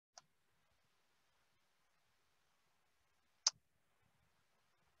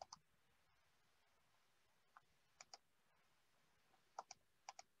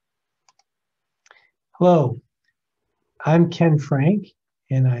Hello, I'm Ken Frank,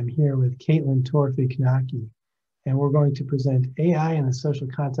 and I'm here with KAITLIN TORPHY, and we're going to present AI in the social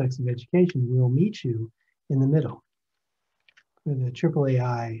context of education. We'll meet you in the middle for the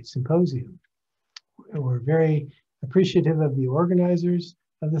AAAI symposium. We're very appreciative of the organizers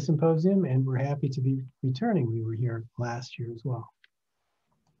of the symposium, and we're happy to be returning. We were here last year as well.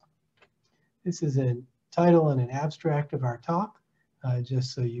 This is a title and an abstract of our talk,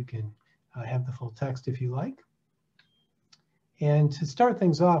 just so you can have the full text if you like. And to start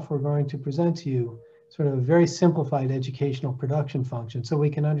things off, we're going to present to you sort of a very simplified educational production function so we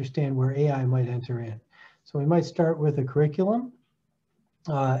can understand where AI might enter in. So we might start with a curriculum,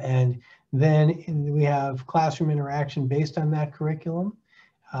 and then we have classroom interaction based on that curriculum.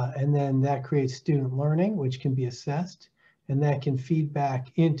 And then that creates student learning, which can be assessed, and that can feed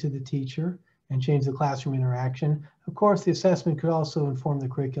back into the teacher and change the classroom interaction. Of course, the assessment could also inform the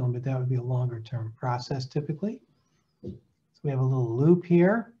curriculum, but that would be a longer term process typically. We have a little loop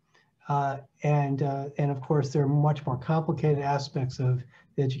here. And of course, there are much more complicated aspects of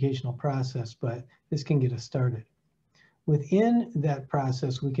the educational process, but this can get us started. Within that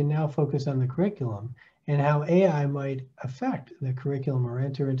process, we can now focus on the curriculum and how AI might affect the curriculum or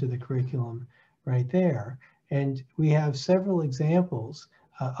enter into the curriculum right there. And we have several examples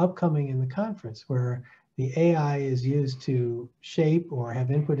upcoming in the conference where the AI is used to shape or have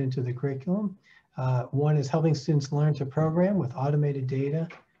input into the curriculum. One is helping students learn to program with automated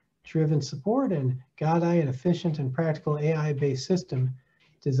data-driven support, and guide an efficient and practical AI-based system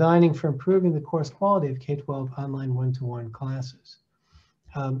designing for improving the course quality of K-12 online one-to-one classes.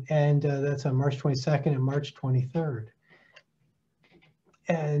 That's on March 22nd and March 23rd.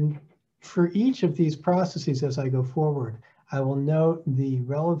 And for each of these processes as I go forward, I will note the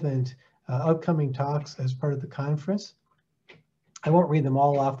relevant upcoming talks as part of the conference. I won't read them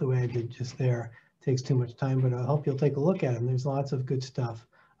all off the way I did just there. It takes too much time, but I hope you'll take a look at them. There's lots of good stuff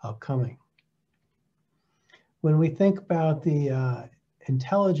upcoming. When we think about the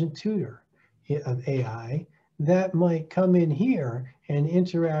intelligent tutor of AI, that might come in here and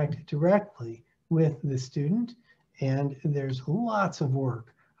interact directly with the student. And there's lots of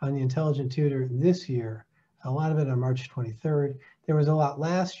work on the intelligent tutor this year, a lot of it on March 23rd. There was a lot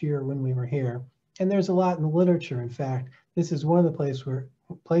last year when we were here, and there's a lot in the literature. In fact, this is one of the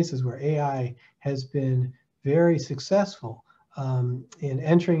places where AI has been very successful in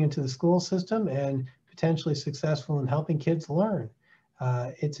entering into the school system and potentially successful in helping kids learn.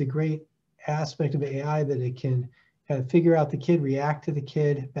 It's a great aspect of AI that it can kind of figure out the kid, react to the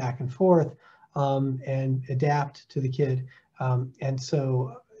kid back and forth, and adapt to the kid. And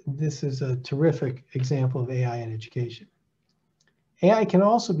so this is a terrific example of AI in education. AI can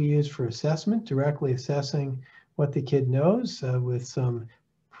also be used for assessment, directly assessing what the kid knows with some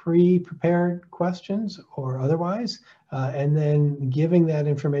pre-prepared questions or otherwise, and then giving that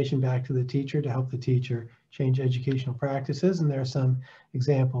information back to the teacher to help the teacher change educational practices. And there are some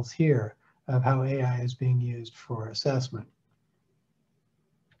examples here of how AI is being used for assessment.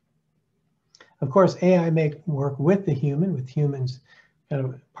 Of course, AI may work with the human, with humans kind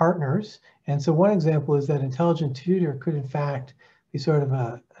of partners. And so one example is that intelligent tutor could in fact be sort of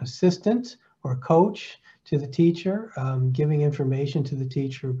an assistant or coach to the teacher, giving information to the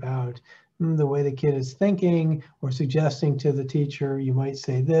teacher about the way the kid is thinking, or suggesting to the teacher, you might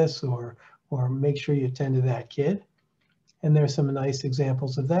say this, or make sure you attend to that kid. And there's some nice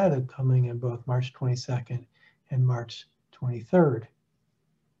examples of that coming in both March 22nd and March 23rd.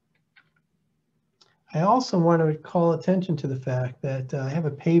 I also want to call attention to the fact that I have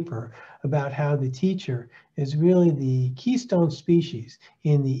a paper about how the teacher is really the keystone species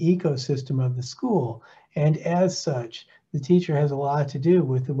in the ecosystem of the school. And as such, the teacher has a lot to do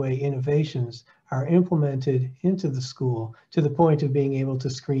with the way innovations are implemented into the school, to the point of being able to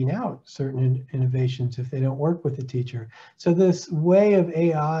screen out certain innovations if they don't work with the teacher. So this way of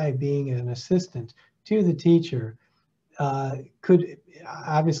AI being an assistant to the teacher could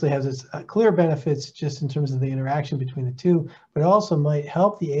obviously has its clear benefits just in terms of the interaction between the two, but also might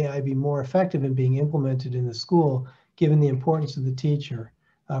help the AI be more effective in being implemented in the school, given the importance of the teacher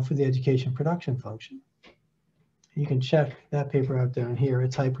for the education production function. You can check that paper out down here.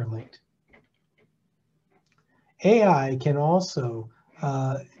 It's hyperlinked. AI can also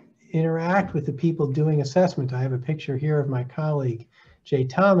interact with the people doing assessment. I have a picture here of my colleague, Jay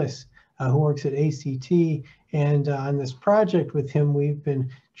Thomas, who works at ACT. And on this project with him, we've been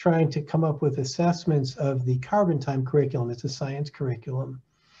trying to come up with assessments of the carbon time curriculum. It's a science curriculum.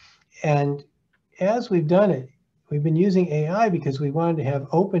 And as we've done it, we've been using AI because we wanted to have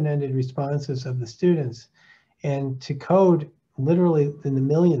open-ended responses of the students and to code literally in the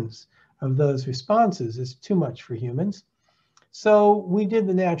millions of those responses is too much for humans. So we did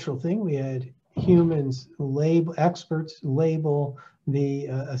the natural thing. We had humans experts label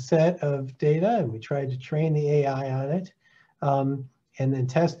a set of data, and we tried to train the AI on it, and then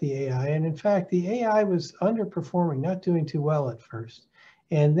test the AI. And in fact, the AI was underperforming, not doing too well at first.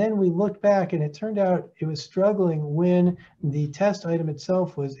 And then we looked back, and it turned out it was struggling when the test item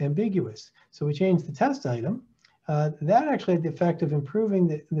itself was ambiguous. So we changed the test item. That actually had the effect of improving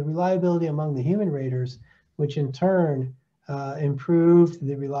the reliability among the human raters, which in turn improved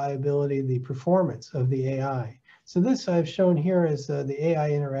the reliability, the performance of the AI. So this I've shown here is the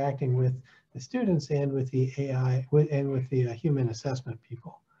AI interacting with the students and with the AI and with the human assessment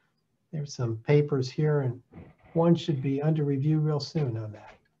people. There's some papers here, and one should be under review real soon on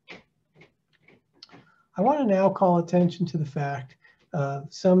that. I want to now call attention to the fact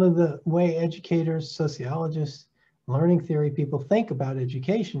some of the way educators, sociologists, learning theory people think about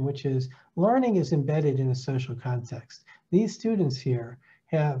education, which is learning is embedded in a social context. These students here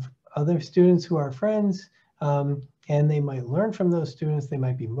have other students who are friends, and they might learn from those students. They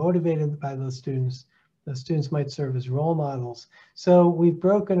might be motivated by those students. The students might serve as role models. So we've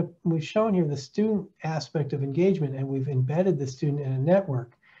shown here the student aspect of engagement, and we've embedded the student in a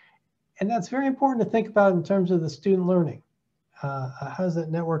network. And that's very important to think about in terms of the student learning. How does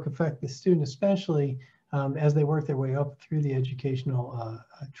that network affect the student, especially as they work their way up through the educational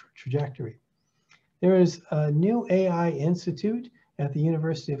trajectory? There is a new AI institute at the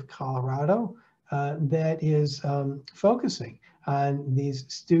University of Colorado that is focusing on these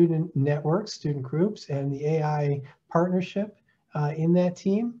student networks, student groups, and the AI partnership in that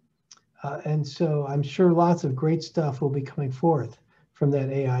team. And so I'm sure lots of great stuff will be coming forth from that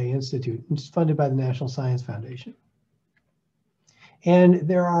AI Institute. It's funded by the National Science Foundation. And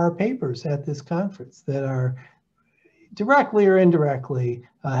there are papers at this conference that are directly or indirectly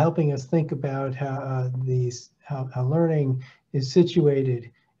helping us think about how learning is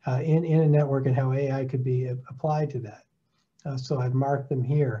situated in a network and how AI could be applied to that. So I've marked them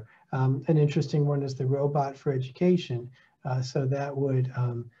here. An interesting one is the robot for education. So that would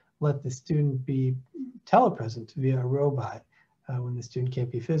let the student be telepresent via a robot when the student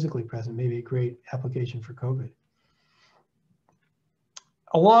can't be physically present, maybe a great application for COVID.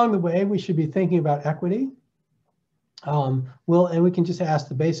 Along the way, we should be thinking about equity. And we can just ask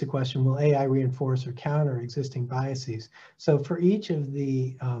the basic question, will AI reinforce or counter existing biases? So for each of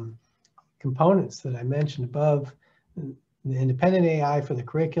the components that I mentioned above, the independent AI for the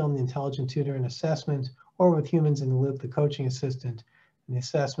curriculum, the intelligent tutor and assessment, or with humans in the loop, the coaching assistant, and the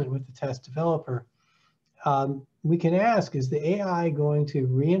assessment with the test developer, we can ask, is the AI going to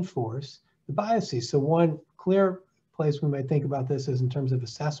reinforce the biases? So one clear place we might think about this is in terms of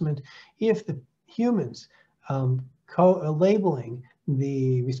assessment. If the humans labeling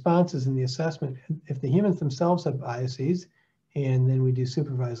the responses in the assessment, if the humans themselves have biases, and then we do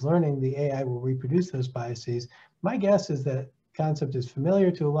supervised learning, the AI will reproduce those biases. My guess is that concept is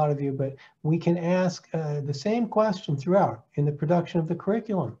familiar to a lot of you, but we can ask the same question throughout in the production of the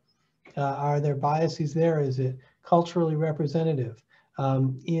curriculum. Are there biases there? Is it culturally representative?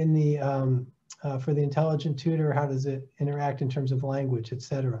 For the intelligent tutor, how does it interact in terms of language, et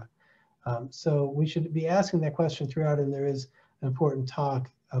cetera? So we should be asking that question throughout, and there is an important talk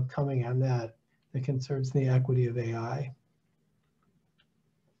upcoming on that concerns the equity of AI.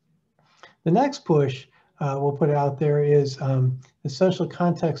 The next push we'll put out there is the social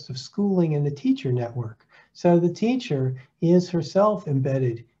context of schooling and the teacher network. So the teacher is herself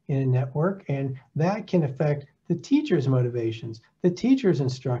embedded in a network, and that can affect the teacher's motivations, the teacher's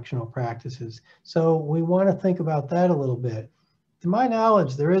instructional practices. So we want to think about that a little bit. To my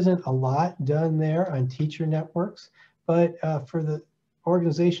knowledge, there isn't a lot done there on teacher networks, but for the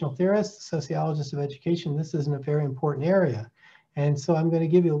organizational theorists, sociologists of education, this isn't a very important area. And so I'm going to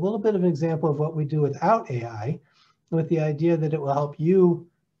give you a little bit of an example of what we do without AI, with the idea that it will help you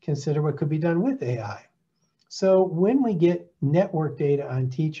consider what could be done with AI. So when we get network data on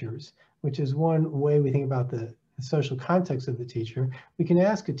teachers, which is one way we think about the social context of the teacher, we can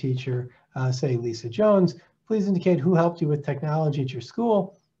ask a teacher, say Lisa Jones, please indicate who helped you with technology at your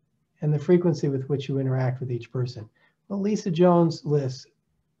school and the frequency with which you interact with each person. Well, Lisa Jones lists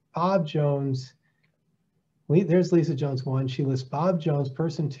Bob Jones. There's Lisa Jones 1. She lists Bob Jones,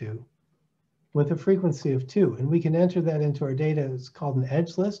 person 2, with a frequency of 2. And we can enter that into our data. It's called an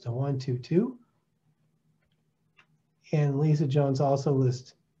edge list, a 1, 2, 2. And Lisa Jones also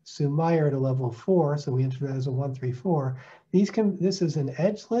lists Sue Meyer at a level of 4. So we enter that as a 1, 3, 4. This is an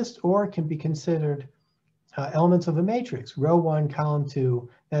edge list, or it can be considered elements of a matrix. Row 1, column 2,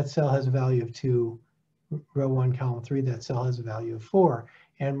 that cell has a value of 2. Row 1, column 3, that cell has a value of 4.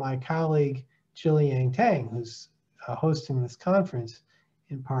 And my colleague, Jillian Tang, who's hosting this conference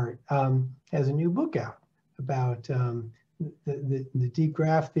in part, has a new book out about the deep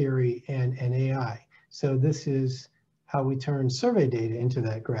graph theory and AI. So this is how we turn survey data into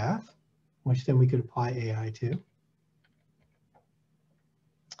that graph, which then we could apply AI to.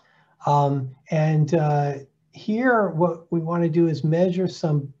 Here, what we want to do is measure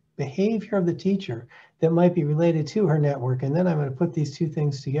some behavior of the teacher that might be related to her network. And then I'm going to put these two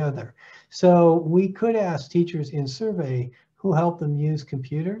things together. So we could ask teachers in survey who help them use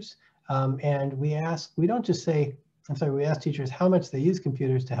computers. And we don't just say, we ask teachers how much they use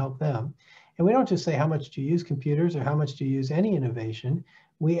computers to help them. And we don't just say how much do you use computers or how much do you use any innovation.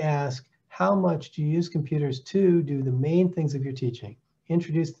 We ask how much do you use computers to do the main things of your teaching.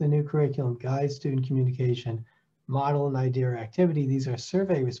 Introduce the new curriculum, guide student communication, model an idea or activity. These are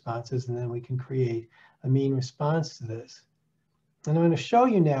survey responses, and then we can create a mean response to this. And I'm going to show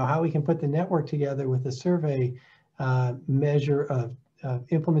you now how we can put the network together with a survey measure of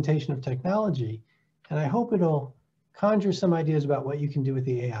implementation of technology. And I hope it'll conjure some ideas about what you can do with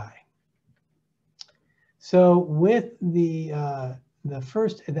the AI. So with the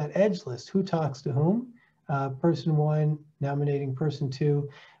first, that edge list, who talks to whom, person one nominating person two,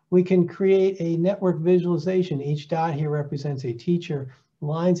 we can create a network visualization. Each dot here represents a teacher.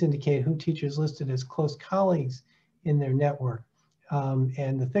 Lines indicate who teachers listed as close colleagues in their network.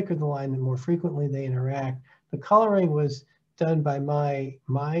 And the thicker the line, the more frequently they interact. The coloring was done by my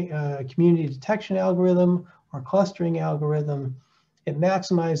community detection algorithm or clustering algorithm. It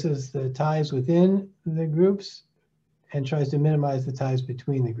maximizes the ties within the groups and tries to minimize the ties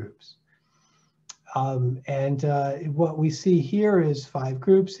between the groups. What we see here is 5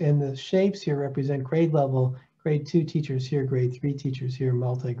 groups, and the shapes here represent grade level. Grade 2 teachers here, grade 3 teachers here,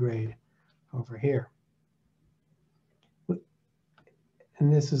 multi-grade over here.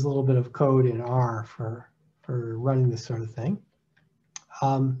 And this is a little bit of code in R for running this sort of thing.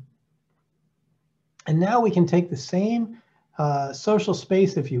 And now we can take the same social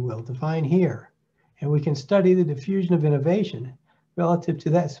space, if you will, defined here, and we can study the diffusion of innovation relative to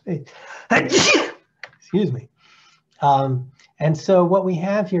that space. Excuse me. And so what we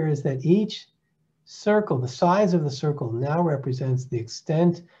have here is that each circle, the size of the circle, now represents the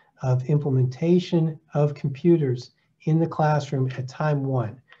extent of implementation of computers in the classroom at time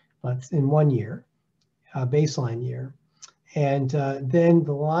 1. That's in 1 year, baseline year. And then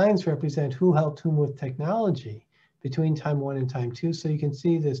the lines represent who helped whom with technology between time 1 and time 2. So you can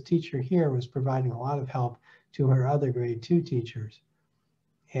see this teacher here was providing a lot of help to her other grade 2 teachers.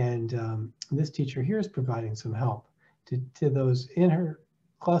 And this teacher here is providing some help to those in her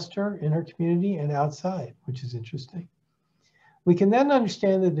cluster, in her community, and outside, which is interesting. We can then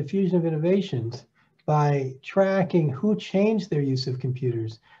understand the diffusion of innovations by tracking who changed their use of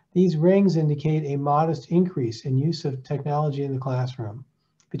computers. These rings indicate a modest increase in use of technology in the classroom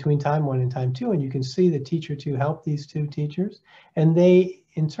between time 1 and time 2. And you can see that teacher 2 helped these 2 teachers, and they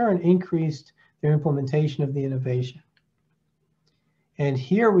in turn increased their implementation of the innovation. And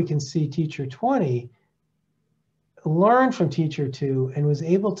here we can see teacher 20 learned from teacher 2 and was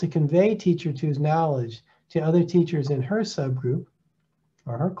able to convey teacher 2's knowledge to other teachers in her subgroup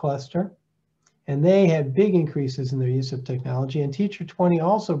or her cluster. And they had big increases in their use of technology. And teacher 20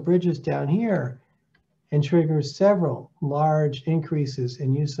 also bridges down here and triggers several large increases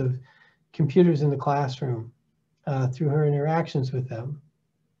in use of computers in the classroom through her interactions with them.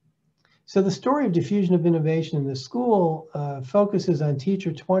 So the story of diffusion of innovation in the school focuses on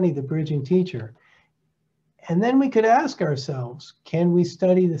teacher 20, the bridging teacher. And then we could ask ourselves, can we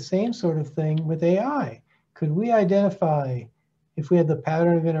study the same sort of thing with AI? Could we identify, if we had the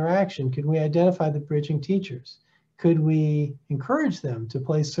pattern of interaction, could we identify the bridging teachers? Could we encourage them to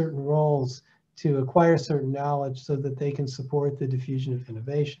play certain roles to acquire certain knowledge so that they can support the diffusion of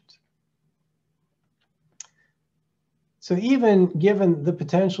innovations? So even given the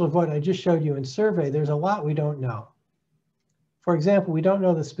potential of what I just showed you in survey, there's a lot we don't know. For example, we don't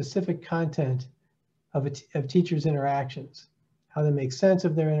know the specific content of teachers' interactions, how they make sense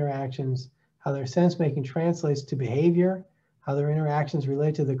of their interactions, how their sense-making translates to behavior, how their interactions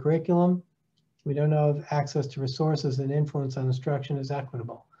relate to the curriculum. We don't know if access to resources and influence on instruction is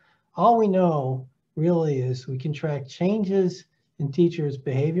equitable. All we know really is we can track changes in teachers'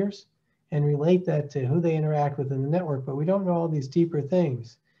 behaviors and relate that to who they interact with in the network, but we don't know all these deeper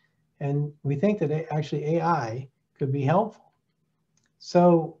things. And we think that actually AI could be helpful.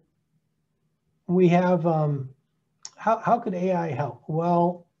 So we have, how could AI help?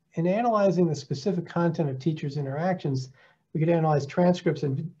 Well, in analyzing the specific content of teachers' interactions, we could analyze transcripts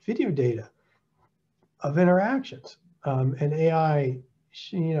and video data of interactions. And AI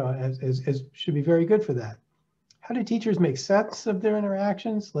should be very good for that. How do teachers make sense of their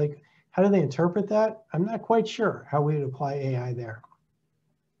interactions? Like, how do they interpret that? I'm not quite sure how we would apply AI there.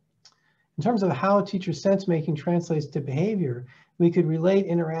 In terms of how teacher sense making translates to behavior, we could relate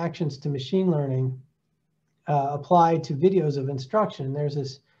interactions to machine learning applied to videos of instruction. There's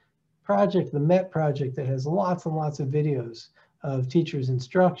this project, the MET project, that has lots and lots of videos of teachers'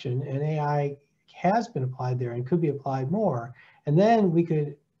 instruction, and AI has been applied there and could be applied more. And then we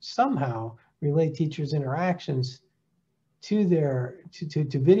could somehow relate teachers' interactions to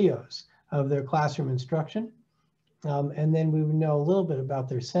videos of their classroom instruction. And then we would know a little bit about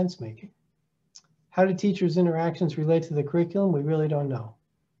their sense making. How do teachers' interactions relate to the curriculum? We really don't know.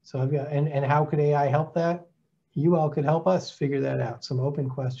 So I've got, and how could AI help that? You all could help us figure that out, some open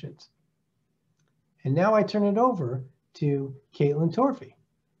questions. And now I turn it over to KAITLIN TORPHY.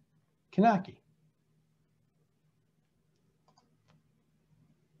 Kanaki.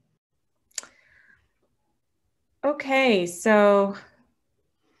 Okay, so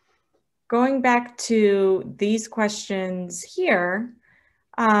going back to these questions here,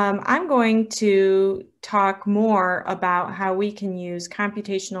 I'm going to talk more about how we can use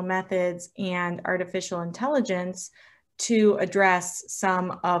computational methods and artificial intelligence to address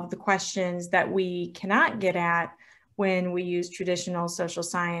some of the questions that we cannot get at when we use traditional social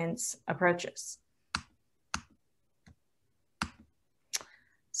science approaches.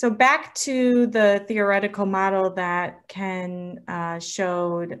 So back to the theoretical model that Ken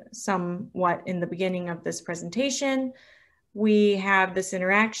showed somewhat in the beginning of this presentation. We have this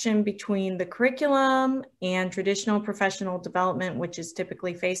interaction between the curriculum and traditional professional development, which is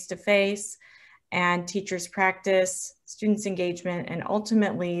typically face-to-face, and teachers' practice, students' engagement, and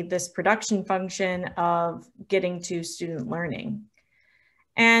ultimately this production function of getting to student learning.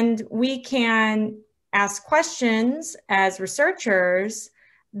 And we can ask questions as researchers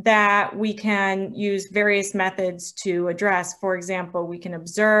that we can use various methods to address. For example, we can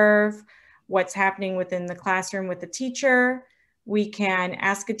observe what's happening within the classroom with the teacher. We can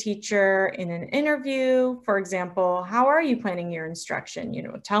ask a teacher in an interview, for example, how are you planning your instruction?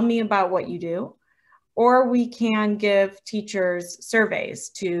 Tell me about what you do. Or we can give teachers surveys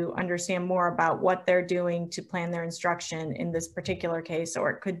to understand more about what they're doing to plan their instruction in this particular case, or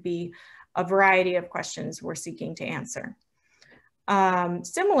it could be a variety of questions we're seeking to answer.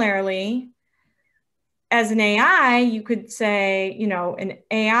 Similarly, as an AI, you could say, an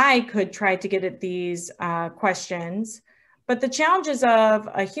AI could try to get at these questions, but the challenges of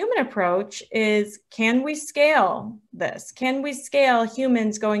a human approach is, can we scale this? Can we scale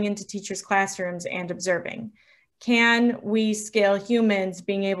humans going into teachers' classrooms and observing? Can we scale humans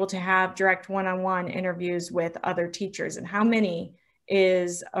being able to have direct one-on-one interviews with other teachers? And how many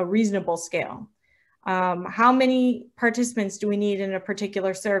is a reasonable scale? How many participants do we need in a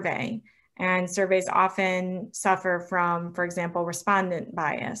particular survey? And surveys often suffer from, for example, respondent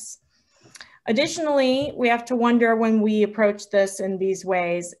bias. Additionally, we have to wonder when we approach this in these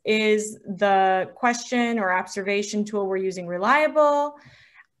ways, is the question or observation tool we're using reliable?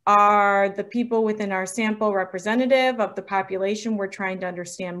 Are the people within our sample representative of the population we're trying to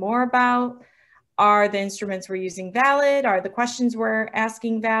understand more about? Are the instruments we're using valid? Are the questions we're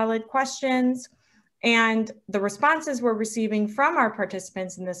asking valid questions? And the responses we're receiving from our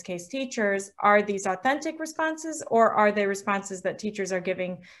participants, in this case teachers, are these authentic responses, or are they responses that teachers are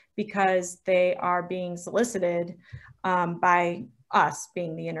giving because they are being solicited by us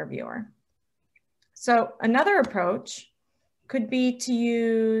being the interviewer? So another approach could be to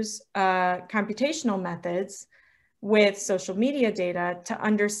use computational methods with social media data to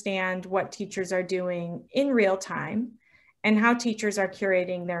understand what teachers are doing in real time and how teachers are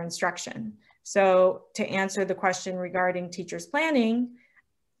curating their instruction. So to answer the question regarding teachers planning,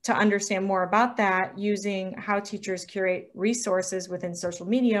 to understand more about that, using how teachers curate resources within social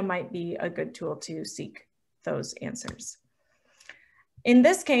media might be a good tool to seek those answers. In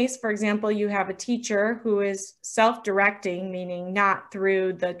this case, for example, you have a teacher who is self-directing, meaning not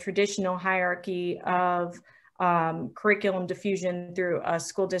through the traditional hierarchy of curriculum diffusion through a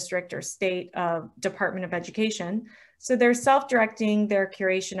school district or state Department of Education. So they're self-directing their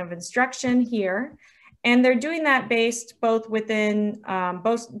curation of instruction here, and they're doing that based both within,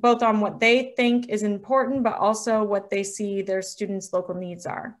 both on what they think is important, but also what they see their students' local needs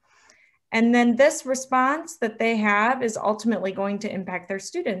are. And then this response that they have is ultimately going to impact their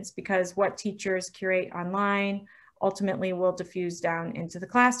students, because what teachers curate online ultimately will diffuse down into the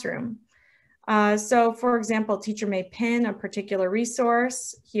classroom. So for example, a teacher may pin a particular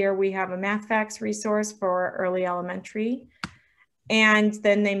resource. Here we have a math facts resource for early elementary. And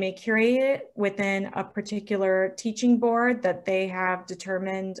then they may curate it within a particular teaching board that they have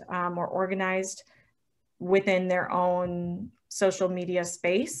determined or organized within their own social media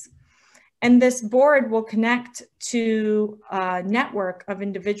space. And this board will connect to a network of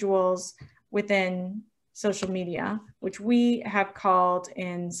individuals within social media, which we have called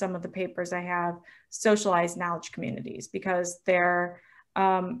in some of the papers I have socialized knowledge communities, because they're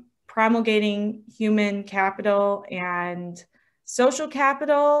promulgating human capital and social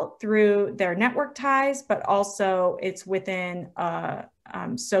capital through their network ties, but also it's within a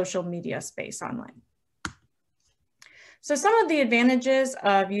social media space online. So some of the advantages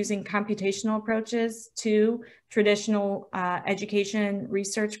of using computational approaches to traditional education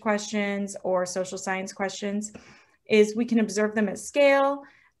research questions or social science questions is we can observe them at scale.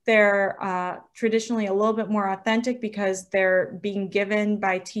 They're traditionally a little bit more authentic because they're being given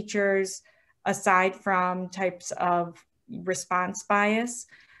by teachers aside from types of response bias.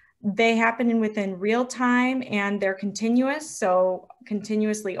 They happen within real time and they're continuous, so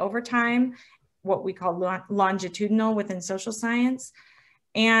continuously over time, what we call longitudinal within social science.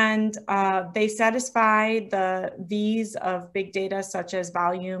 And they satisfy the V's of big data, such as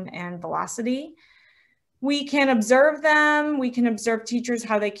volume and velocity. We can observe them. We can observe teachers,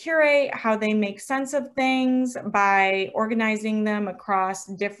 how they curate, how they make sense of things by organizing them across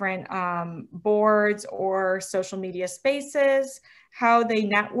different boards or social media spaces, how they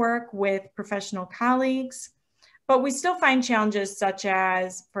network with professional colleagues. But we still find challenges such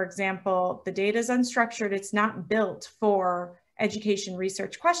as, for example, the data is unstructured. It's not built for education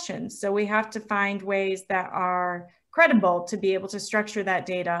research questions. So we have to find ways that are credible to be able to structure that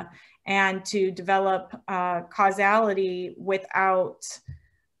data and to develop causality without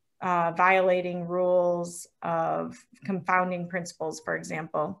violating rules of confounding principles, for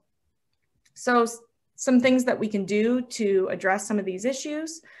example. So some things that we can do to address some of these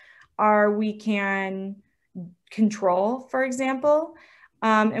issues are we can control, for example,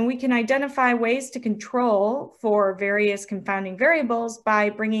 and we can identify ways to control for various confounding variables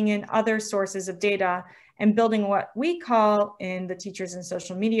by bringing in other sources of data and building what we call in the Teachers in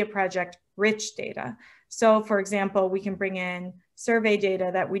Social Media project, rich data. So for example, we can bring in survey data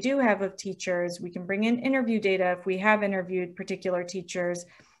that we do have of teachers. We can bring in interview data if we have interviewed particular teachers,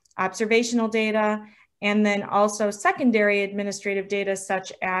 observational data, and then also secondary administrative data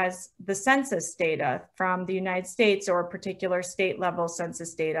such as the census data from the United States or particular state level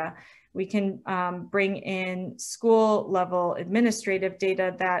census data. We can bring in school level administrative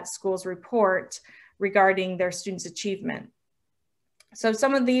data that schools report regarding their students' achievement. So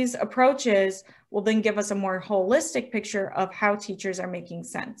some of these approaches will then give us a more holistic picture of how teachers are making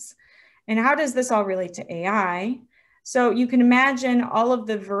sense. And how does this all relate to AI? So you can imagine all of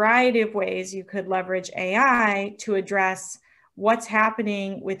the variety of ways you could leverage AI to address what's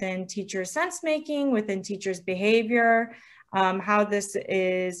happening within teacher sense making, within teachers' behavior, how this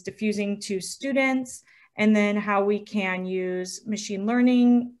is diffusing to students, and then how we can use machine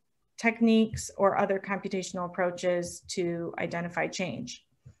learning techniques or other computational approaches to identify change.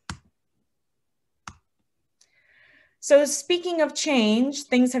 So speaking of change,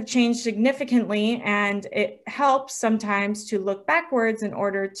 things have changed significantly, and it helps sometimes to look backwards in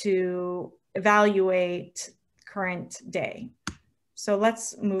order to evaluate current day. So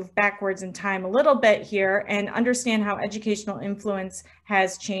let's move backwards in time a little bit here and understand how educational influence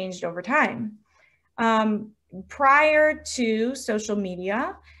has changed over time. Prior to social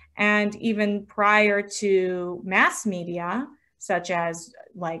media, and even prior to mass media, such as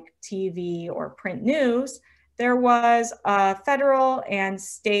like TV or print news, there was a federal and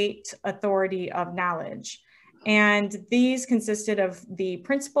state authority of knowledge. And these consisted of the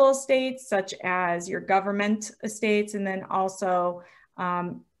principal estates, such as your government estates, and then also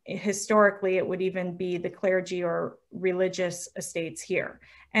historically, it would even be the clergy or religious estates here.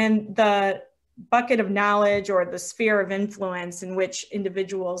 And the bucket of knowledge or the sphere of influence in which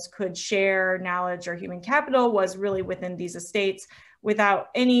individuals could share knowledge or human capital was really within these estates without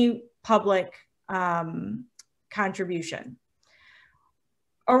any public contribution.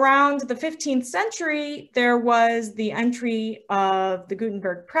 Around the 15th century, there was the entry of the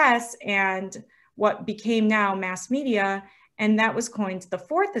Gutenberg press and what became now mass media, and that was coined the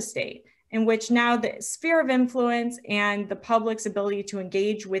fourth estate, in which now the sphere of influence and the public's ability to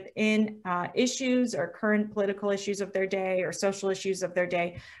engage within issues or current political issues of their day or social issues of their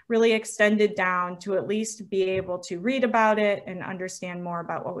day really extended down to at least be able to read about it and understand more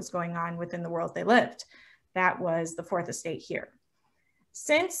about what was going on within the world they lived. That was the fourth estate here.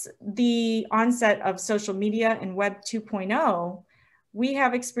 Since the onset of social media and Web 2.0, we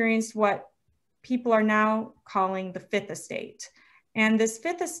have experienced what people are now calling the fifth estate. And this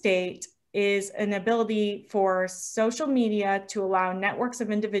fifth estate is an ability for social media to allow networks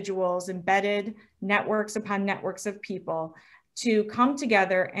of individuals, embedded networks upon networks of people, to come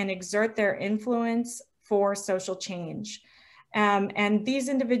together and exert their influence for social change. And these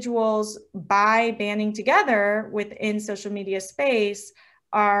individuals, by banding together within social media space,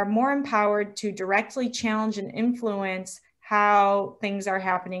 are more empowered to directly challenge and influence how things are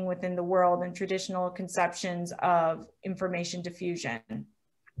happening within the world and traditional conceptions of information diffusion.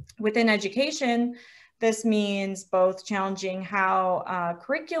 Within education, this means both challenging how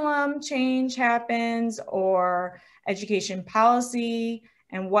curriculum change happens, or education policy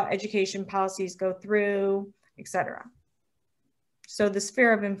and what education policies go through, etc. So the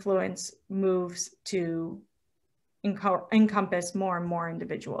sphere of influence moves to encompass more and more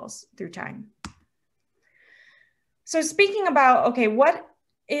individuals through time. So speaking about, okay, what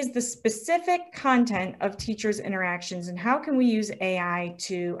is the specific content of teachers' interactions and how can we use AI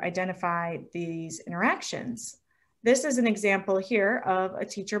to identify these interactions? This is an example here of a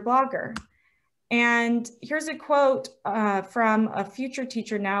teacher blogger. And here's a quote from a future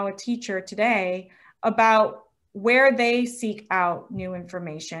teacher, now a teacher today, about where they seek out new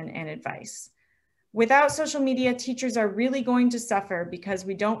information and advice. Without social media, teachers are really going to suffer because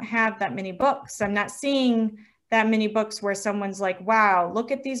we don't have that many books. I'm not seeing that many books where someone's like, wow,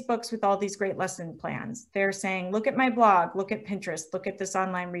 look at these books with all these great lesson plans. They're saying, look at my blog, look at Pinterest, look at this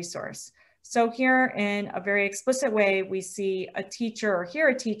online resource. So here in a very explicit way, we see a teacher or hear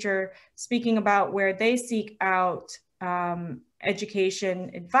a teacher speaking about where they seek out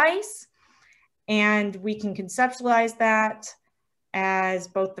education advice. And we can conceptualize that as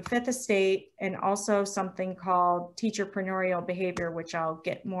both the fifth estate and also something called teacherpreneurial behavior, which I'll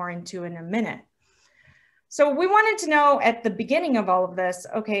get more into in a minute. So we wanted to know at the beginning of all of this,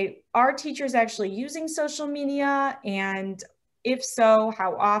 okay, are teachers actually using social media? And if so,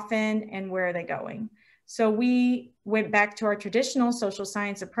 how often and where are they going? So we went back to our traditional social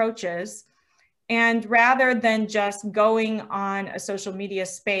science approaches. And rather than just going on a social media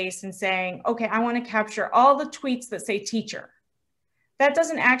space and saying, okay, I want to capture all the tweets that say teacher, that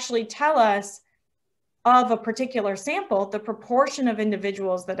doesn't actually tell us of a particular sample, the proportion of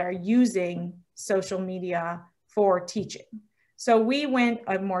individuals that are using social media for teaching. So we went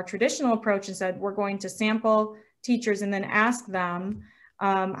a more traditional approach and said, we're going to sample teachers and then ask them,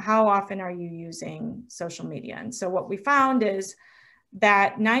 how often are you using social media? And so what we found is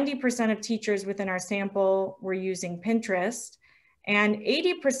that 90% of teachers within our sample were using Pinterest, and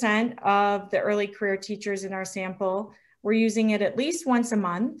 80% of the early career teachers in our sample were using it at least once a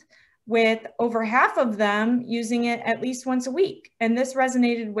month, with over half of them using it at least once a week. And this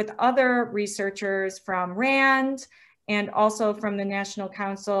resonated with other researchers from RAND and also from the National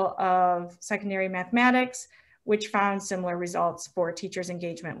Council of Secondary Mathematics, which found similar results for teachers'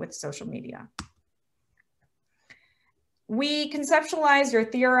 engagement with social media. We conceptualized or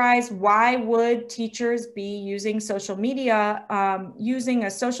theorized why would teachers be using social media using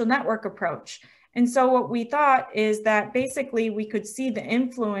a social network approach. And so what we thought is that basically we could see the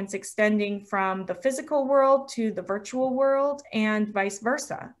influence extending from the physical world to the virtual world and vice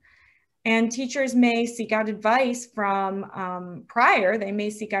versa. And teachers may seek out advice from they may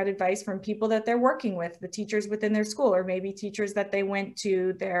seek out advice from people that they're working with, the teachers within their school, or maybe teachers that they went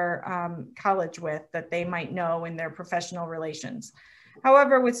to their college with that they might know in their professional relations.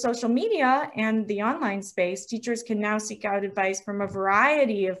 However, with social media and the online space, teachers can now seek out advice from a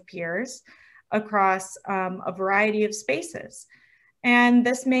variety of peers across a variety of spaces. And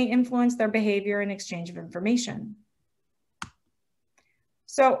this may influence their behavior and exchange of information.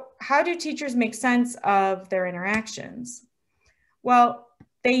 So how do teachers make sense of their interactions? Well,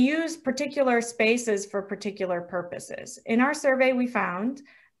 they use particular spaces for particular purposes. In our survey, we found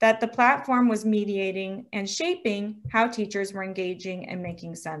that the platform was mediating and shaping how teachers were engaging and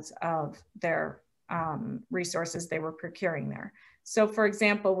making sense of their resources they were procuring there. So for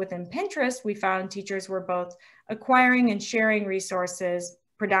example, within Pinterest, we found teachers were both acquiring and sharing resources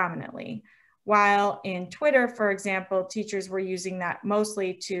predominantly, while in Twitter, for example, teachers were using that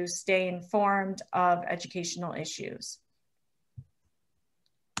mostly to stay informed of educational issues.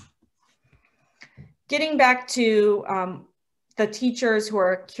 Getting back to the teachers who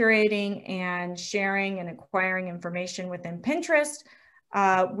are curating and sharing and acquiring information within Pinterest,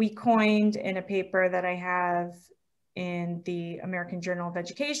 we coined in a paper that I have in the American Journal of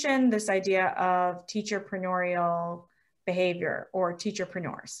Education, this idea of teacherpreneurial behavior, or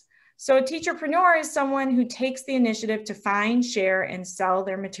teacherpreneurs. So a teacherpreneur is someone who takes the initiative to find, share, and sell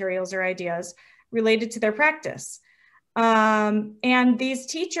their materials or ideas related to their practice. And these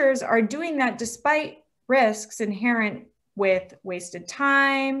teachers are doing that despite risks inherent with wasted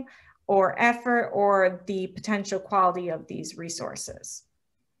time or effort or the potential quality of these resources.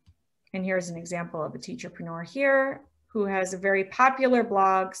 And here's an example of a teacherpreneur here who has a very popular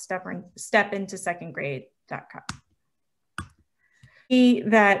blog, stepintosecondgrade.com. See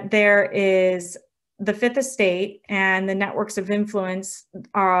that there is the fifth estate and the networks of influence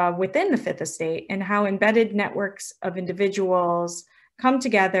within the fifth estate, and how embedded networks of individuals come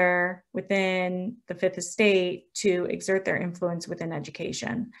together within the fifth estate to exert their influence within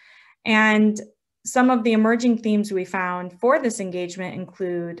education. And some of the emerging themes we found for this engagement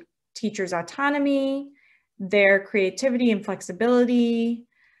include teachers' autonomy, their creativity and flexibility,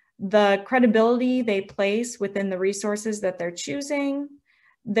 the credibility they place within the resources that they're choosing,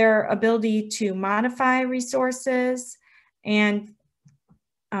 their ability to modify resources, and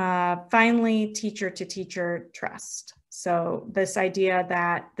finally, teacher-to-teacher trust. So this idea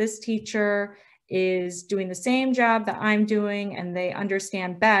that this teacher is doing the same job that I'm doing and they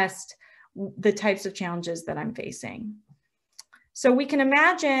understand best the types of challenges that I'm facing. So we can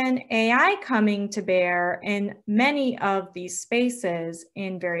imagine AI coming to bear in many of these spaces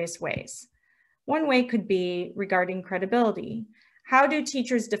in various ways. One way could be regarding credibility. How do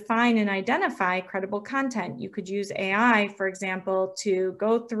teachers define and identify credible content? You could use AI, for example, to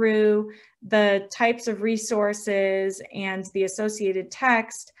go through the types of resources and the associated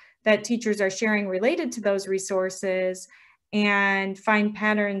text that teachers are sharing related to those resources and find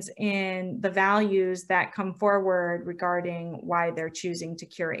patterns in the values that come forward regarding why they're choosing to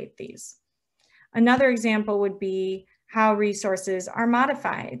curate these. Another example would be how resources are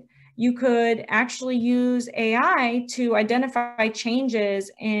modified. You could actually use AI to identify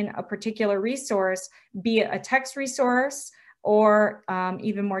changes in a particular resource, be it a text resource, or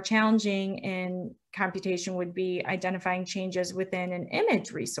even more challenging in computation would be identifying changes within an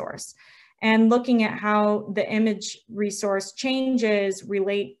image resource and looking at how the image resource changes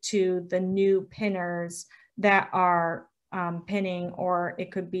relate to the new pinners that are pinning, or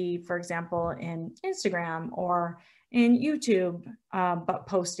it could be, for example, in Instagram or in YouTube, but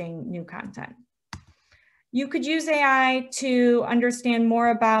posting new content. You could use AI to understand more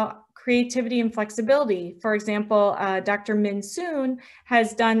about creativity and flexibility. For example, Dr. Min Soon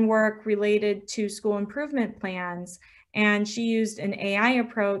has done work related to school improvement plans, and she used an AI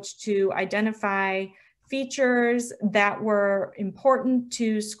approach to identify features that were important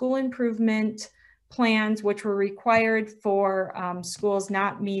to school improvement plans, which were required for schools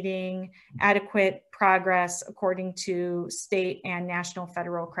not meeting adequate progress according to state and national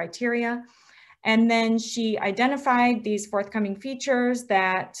federal criteria. And then she identified these forthcoming features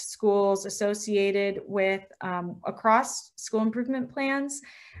that schools associated with across school improvement plans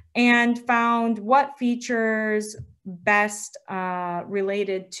and found what features best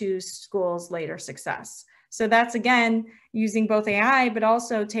related to schools' later success. So that's, again, using both AI, but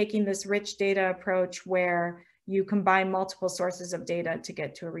also taking this rich data approach where you combine multiple sources of data to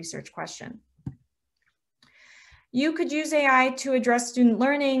get to a research question. You could use AI to address student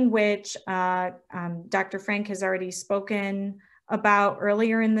learning, which Dr. Frank has already spoken about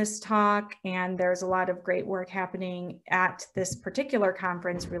earlier in this talk, and there's a lot of great work happening at this particular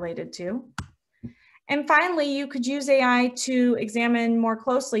conference related to. And finally, you could use AI to examine more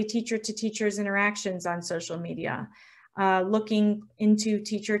closely teacher-to-teachers interactions on social media, looking into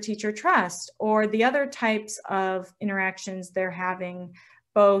teacher-teacher trust or the other types of interactions they're having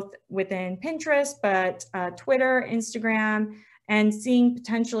both within Pinterest, but Twitter, Instagram, and seeing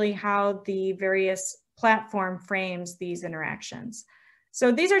potentially how the various platform frames these interactions.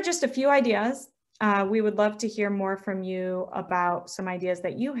 So these are just a few ideas. We would love to hear more from you about some ideas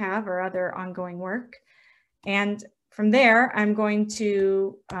that you have or other ongoing work. And from there, I'm going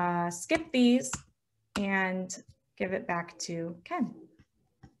to skip these and give it back to Ken.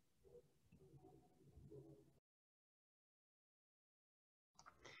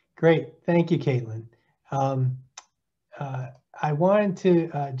 Great, thank you, Kaitlin. I wanted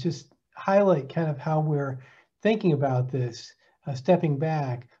to just highlight kind of how we're thinking about this, stepping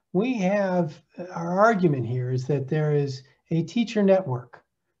back. We have, our argument here is that there is a teacher network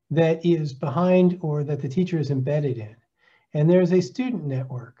that is behind or that the teacher is embedded in. And there's a student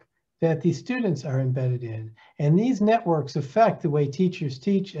network that the students are embedded in. And these networks affect the way teachers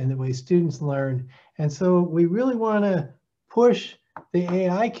teach and the way students learn. And so we really want to push the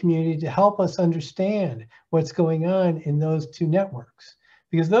AI community to help us understand what's going on in those two networks,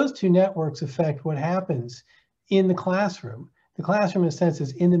 because those two networks affect what happens in the classroom. The classroom, in a sense,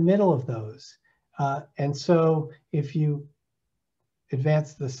 is in the middle of those. And so if you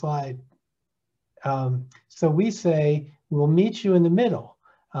advance the slide, so we say, we'll meet you in the middle.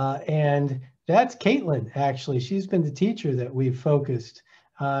 And That's KAITLIN, actually. She's been the teacher that we've focused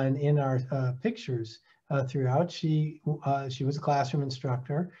on in our pictures throughout. She was a classroom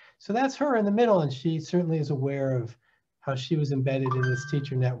instructor. So that's her in the middle, and she certainly is aware of how she was embedded in this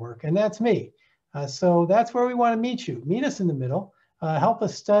teacher network. And that's me. So that's where we want to meet you. Meet us in the middle. Help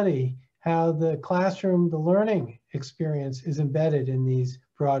us study how the classroom, the learning experience is embedded in these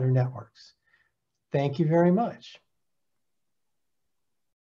broader networks. Thank you very much.